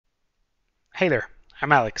Hey there,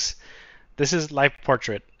 I'm Alex. This is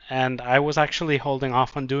LivePortrait, and I was actually holding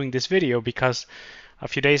off on doing this video because a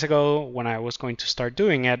few days ago, when I was going to start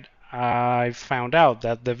doing it, I found out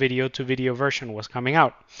that the video-to-video version was coming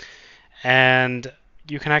out. And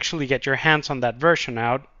you can actually get your hands on that version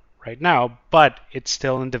out right now, but it's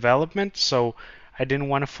still in development, so I didn't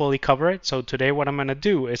want to fully cover it. So today what I'm going to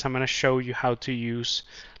do is I'm going to show you how to use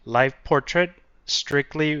LivePortrait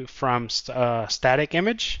strictly from static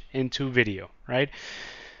image into video, right?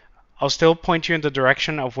 I'll still point you in the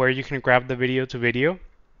direction of where you can grab the video to video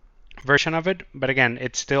version of it, but again,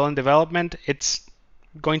 it's still in development. It's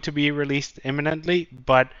going to be released imminently,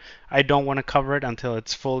 but I don't want to cover it until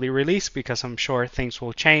it's fully released because I'm sure things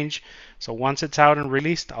will change. So once it's out and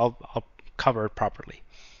released, I'll cover it properly.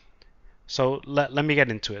 So let me get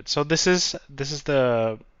into it. So this is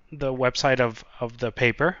the website of the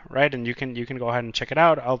paper, right? And you can go ahead and check it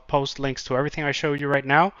out. I'll post links to everything I showed you right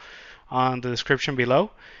now on the description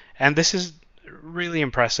below. And this is really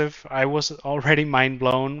impressive. I was already mind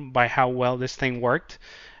blown by how well this thing worked.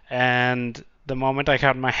 And the moment I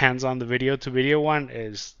got my hands on the video to video one,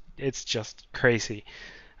 it's just crazy.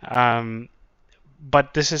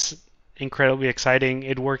 But this is incredibly exciting.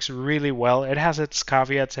 It works really well. It has its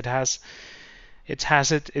caveats. It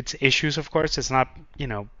has its issues, of course. It's not,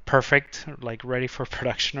 perfect, like ready for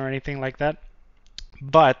production or anything like that.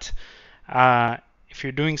 But if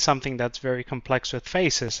you're doing something that's very complex with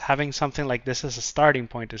faces, having something like this as a starting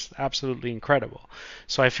point is absolutely incredible.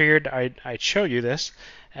 So I figured I'd show you this.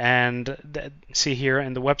 And see here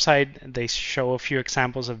in the website, they show a few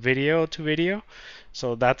examples of video to video.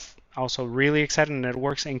 So that's also really exciting, and it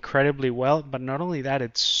works incredibly well. But not only that,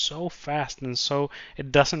 it's so fast, and so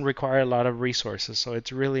it doesn't require a lot of resources. So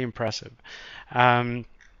it's really impressive.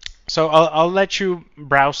 So I'll let you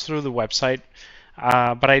browse through the website.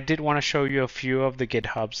 But I did want to show you a few of the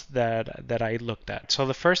GitHubs that I looked at. So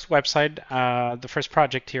the first website, the first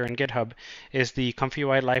project here in GitHub is the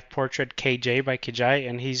ComfyUI LivePortrait KJ by Kijai,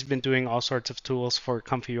 and he's been doing all sorts of tools for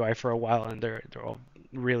ComfyUI for a while, and they're all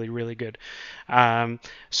really, really good.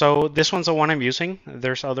 So this one's the one I'm using.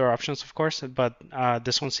 There's other options, of course, but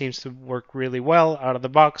this one seems to work really well out of the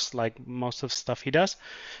box, like most of the stuff he does.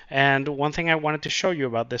 And one thing I wanted to show you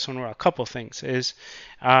about this one, or a couple things, is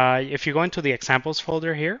if you go into the examples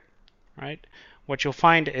folder here, right, what you'll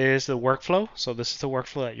find is the workflow. So this is the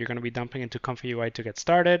workflow that you're going to be dumping into ComfyUI to get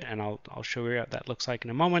started, and I'll show you what that looks like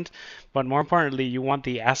in a moment. But more importantly, you want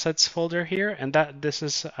the assets folder here, and this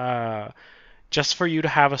is just for you to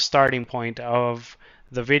have a starting point of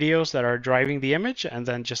the videos that are driving the image, and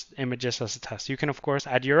then just images as a test. You can of course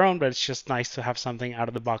add your own, but it's just nice to have something out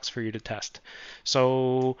of the box for you to test.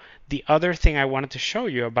 So the other thing I wanted to show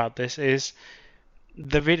you about this is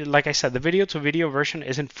the video. Like I said, the video to video version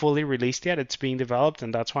isn't fully released yet. It's being developed,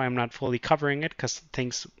 and that's why I'm not fully covering it, because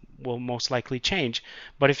things will most likely change.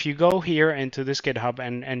 But if you go here into this GitHub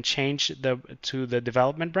and change to the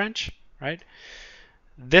development branch, right?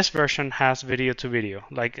 This version has video to video.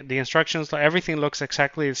 Like the instructions, everything looks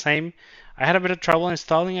exactly the same. I had a bit of trouble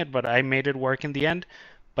installing it, but I made it work in the end.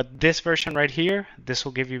 But this version right here, this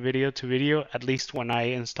will give you video to video, at least when I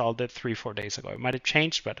installed it 3-4 days ago. It might have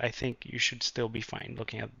changed, but I think you should still be fine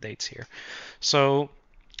looking at the dates here. So,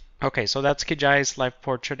 okay, so that's Kijai's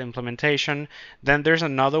LivePortrait implementation. Then there's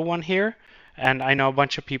another one here. And I know a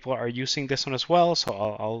bunch of people are using this one as well, so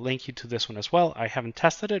I'll link you to this one as well. I haven't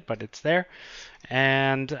tested it, but it's there.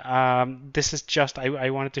 And this is just, I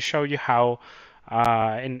wanted to show you how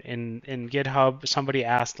in GitHub, somebody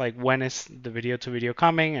asked like, when is the video to video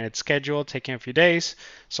coming? And it's scheduled, taking a few days.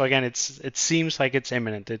 So again, it seems like it's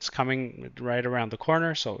imminent. It's coming right around the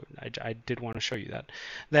corner. So I did want to show you that.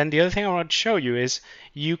 Then the other thing I want to show you is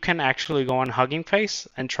you can actually go on Hugging Face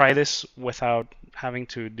and try this without having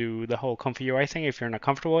to do the whole ComfyUI thing. If you're not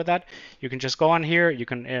comfortable with that, you can just go on here, you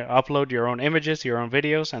can upload your own images, your own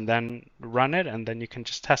videos, and then run it, and then you can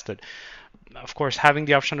just test it. Of course, having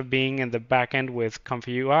the option of being in the back end with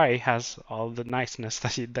ComfyUI has all the niceness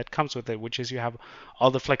that comes with it, which is you have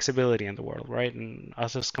all the flexibility in the world, right? And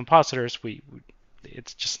us as compositors,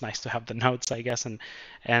 it's just nice to have the notes, I guess, and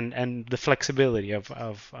the flexibility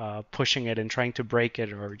of pushing it and trying to break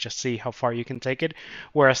it or just see how far you can take it.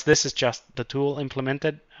 Whereas this is just the tool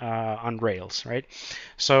implemented on Rails, right?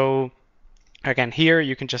 So again, here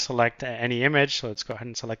you can just select any image. So let's go ahead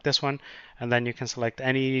and select this one, and then you can select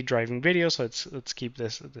any driving video. So let's keep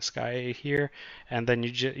this guy here, and then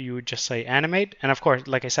you would just say animate. And of course,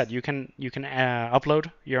 like I said, you can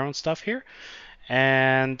upload your own stuff here.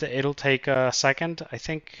 And it'll take a second, I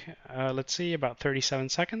think, let's see, about 37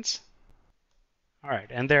 seconds. All right,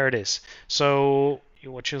 and there it is. So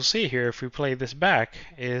what you'll see here, if we play this back,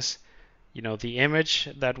 is the image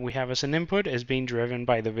that we have as an input is being driven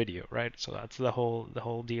by the video, right? So that's the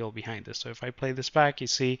whole deal behind this. So if I play this back, you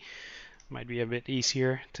see, might be a bit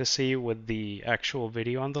easier to see with the actual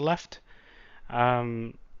video on the left.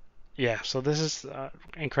 Yeah, so this is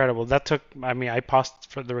incredible. That took, I mean, I paused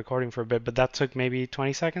for the recording for a bit, but that took maybe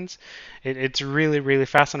 20 seconds. It's really, really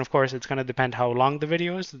fast, and of course, it's going to depend how long the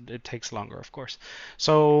video is. It takes longer, of course.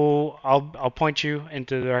 So I'll point you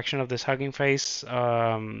into the direction of this Hugging Face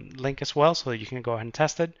link as well, so that you can go ahead and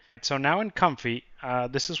test it. So now in Comfy,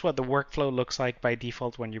 this is what the workflow looks like by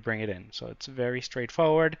default when you bring it in. So it's very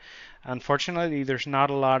straightforward. Unfortunately, there's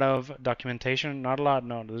not a lot of documentation. Not a lot,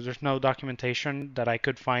 no. There's no documentation that I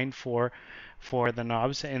could find for the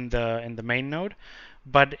knobs in the main node,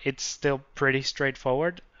 but it's still pretty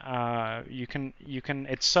straightforward.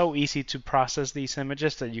 It's so easy to process these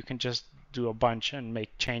images that you can just do a bunch and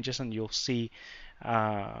make changes, and you'll see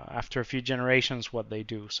after a few generations what they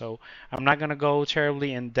do. So I'm not going to go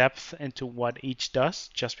terribly in depth into what each does,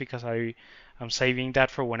 just because I'm saving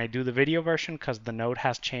that for when I do the video version, because the node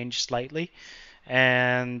has changed slightly.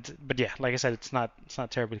 But yeah, like I said, it's not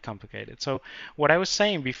terribly complicated. So what I was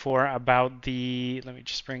saying before about let me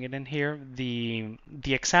just bring it in here, the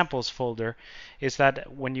examples folder, is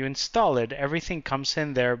that when you install it, everything comes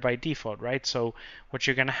in there by default, right? So what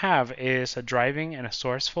you're going to have is a driving and a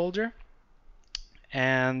source folder.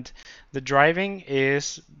 And the driving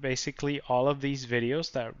is basically all of these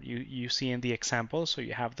videos that you see in the example. So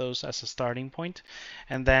you have those as a starting point.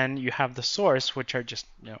 And then you have the source, which are just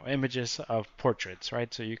images of portraits,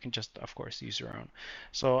 right? So you can just, of course, use your own.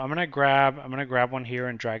 So I'm gonna grab one here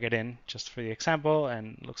and drag it in just for the example.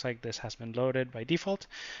 And it looks like this has been loaded by default,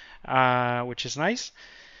 which is nice.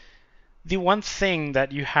 The one thing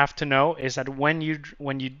that you have to know is that when you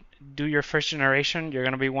do your first generation, you're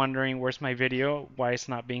going to be wondering, where's my video? Why it's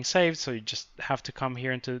not being saved? So you just have to come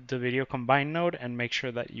here into the video combine node and make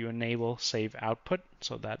sure that you enable save output.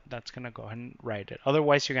 So that's going to go ahead and write it.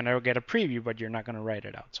 Otherwise, you're going to get a preview, but you're not going to write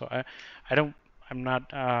it out. So I'm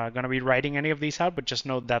not going to be writing any of these out, but just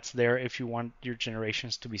know that's there if you want your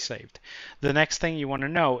generations to be saved. The next thing you want to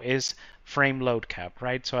know is frame load cap,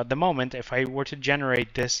 right? So at the moment, if I were to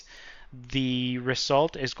generate this, the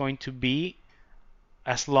result is going to be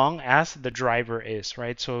as long as the driver is,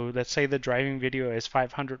 right? So let's say the driving video is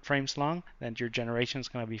 500 frames long, then your generation is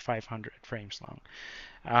going to be 500 frames long.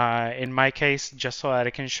 In my case, just so that I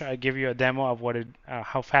can give you a demo of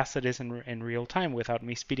how fast it is in real time without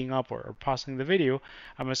me speeding up or pausing the video,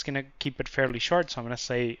 I'm just going to keep it fairly short. So I'm going to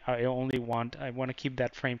say I want to keep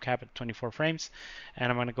that frame cap at 24 frames,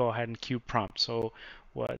 and I'm going to go ahead and queue prompt. So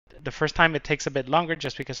the first time it takes a bit longer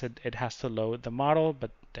just because it has to load the model,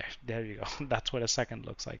 but there you go. That's what a second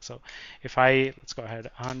looks like. So if let's go ahead,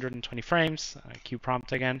 120 frames, queue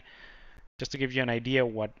prompt again. Just to give you an idea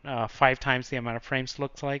what 5 times the amount of frames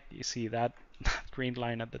looks like, you see that green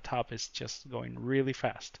line at the top is just going really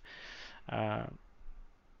fast.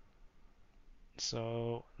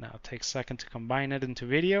 So now it takes a second to combine it into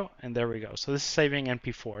video, and there we go. So this is saving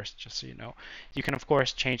MP4s, just so you know. You can, of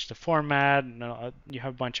course, change the format. You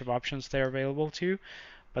have a bunch of options there available to you,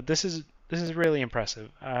 but this is really impressive.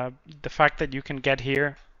 The fact that you can get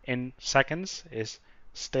here in seconds is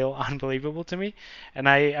still unbelievable to me, and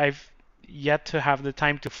I've yet to have the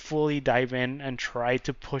time to fully dive in and try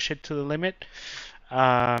to push it to the limit.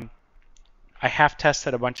 I have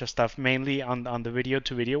tested a bunch of stuff, mainly on the video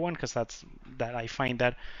to video one, because I find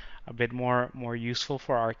that a bit more useful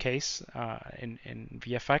for our case in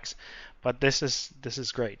VFX. But this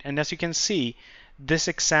is great. And as you can see, this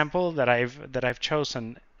example that I've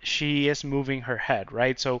chosen, she is moving her head,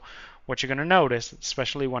 right? So what you're going to notice,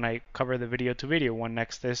 especially when I cover the video to video one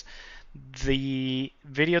next, is the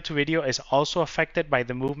video to video is also affected by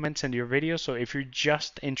the movements in your video. So if you're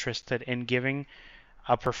just interested in giving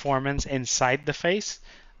a performance inside the face,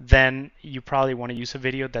 then you probably want to use a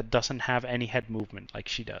video that doesn't have any head movement like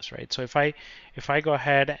she does, right? So if I go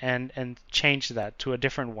ahead and change that to a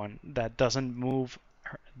different one that doesn't move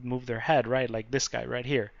their head, right? Like this guy right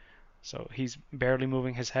here. So he's barely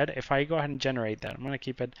moving his head. If I go ahead and generate that, I'm going to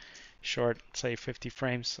keep it short, say 50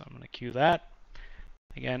 frames. So I'm going to queue that.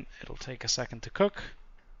 Again, it'll take a second to cook.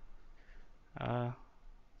 So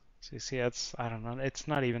you see, I don't know, it's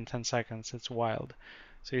not even 10 seconds. It's wild.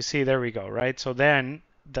 So you see, there we go, right? So then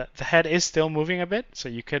the head is still moving a bit. So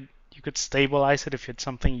you could stabilize it if it's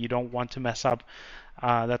something you don't want to mess up.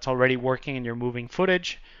 That's already working in your moving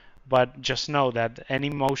footage. But just know that any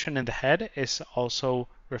motion in the head is also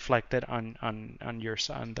reflected on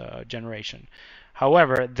the generation.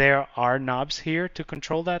 However, there are knobs here to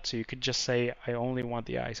control that. So you could just say, I only want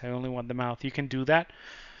the eyes, I only want the mouth. You can do that.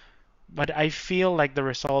 but I feel like the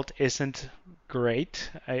result isn't great.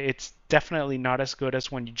 It's definitely not as good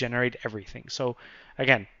as when you generate everything. So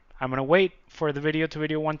again, I'm gonna wait for the video to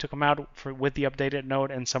video one to come out with the updated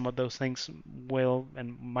node, and some of those things will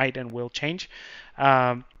and might and will change.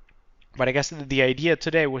 But I guess the idea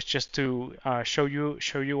today was just to show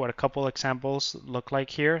you what a couple examples look like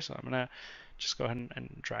here. So I'm gonna just go ahead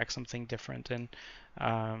and drag something different in.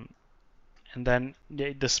 Um, and then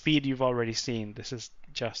the speed you've already seen. This is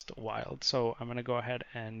just wild. So I'm going to go ahead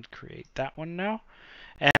and create that one now.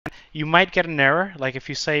 And you might get an error, like if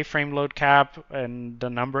you say frame load cap and the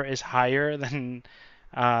number is higher than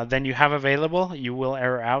you have available, you will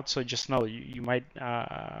error out. So just know you might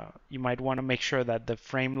want to make sure that the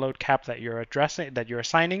frame load cap that you're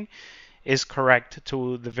assigning is correct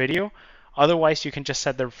to the video. Otherwise, you can just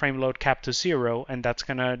set the frame load cap to 0, and that's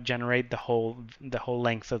gonna generate the whole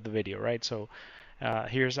length of the video, right? So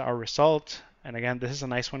here's our result. And again, this is a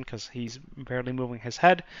nice one because he's barely moving his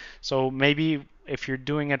head. So maybe if you're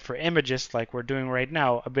doing it for images like we're doing right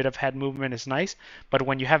now, a bit of head movement is nice. But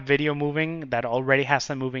when you have video moving that already has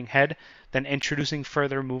a moving head, then introducing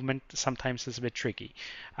further movement sometimes is a bit tricky.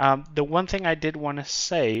 The one thing I did want to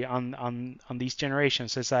say on these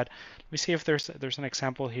generations is that, let me see if there's an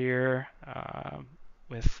example here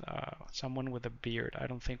with someone with a beard. I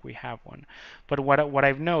don't think we have one. But what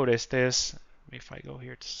I've noticed is, if I go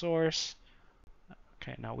here to source,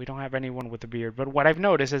 okay, now we don't have anyone with a beard. But what I've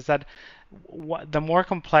noticed is that the more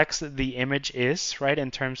complex the image is, right, in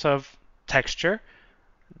terms of texture,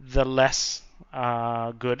 the less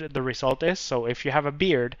good the result is. So if you have a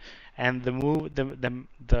beard and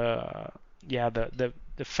the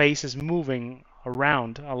face is moving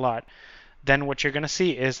around a lot, then what you're going to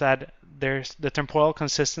see is that the temporal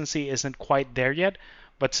consistency isn't quite there yet,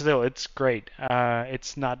 but still it's great.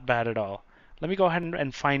 It's not bad at all. Let me go ahead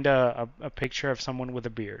and find a picture of someone with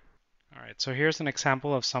a beard. All right, so here's an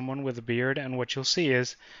example of someone with a beard, and what you'll see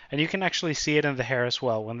is, and you can actually see it in the hair as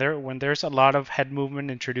well, when there's a lot of head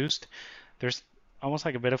movement introduced, there's almost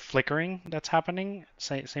like a bit of flickering that's happening.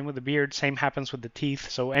 Same with the beard, same happens with the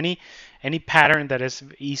teeth. So any pattern that is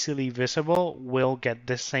easily visible will get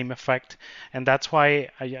this same effect, and that's why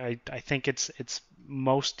I think it's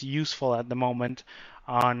most useful at the moment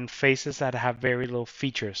on faces that have very little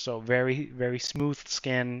features. So very smooth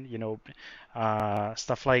skin,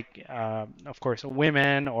 stuff like of course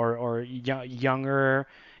women or younger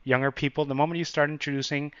people. The moment you start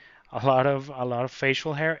introducing a lot of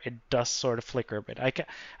facial hair, it does sort of flicker a bit.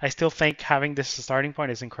 I still think having this starting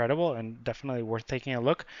point is incredible and definitely worth taking a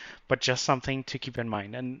look, but just something to keep in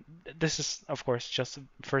mind. And this is, of course, just the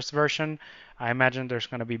first version. I imagine there's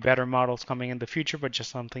going to be better models coming in the future, but just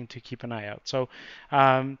something to keep an eye out. So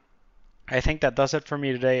I think that does it for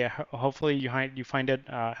me today. Hopefully you find it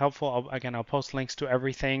helpful. Again, I'll post links to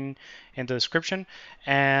everything in the description.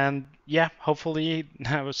 And yeah, hopefully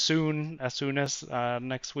as soon as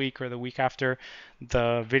next week or the week after,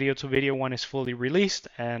 the video to video one is fully released,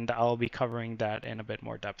 and I'll be covering that in a bit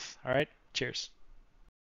more depth. All right, cheers.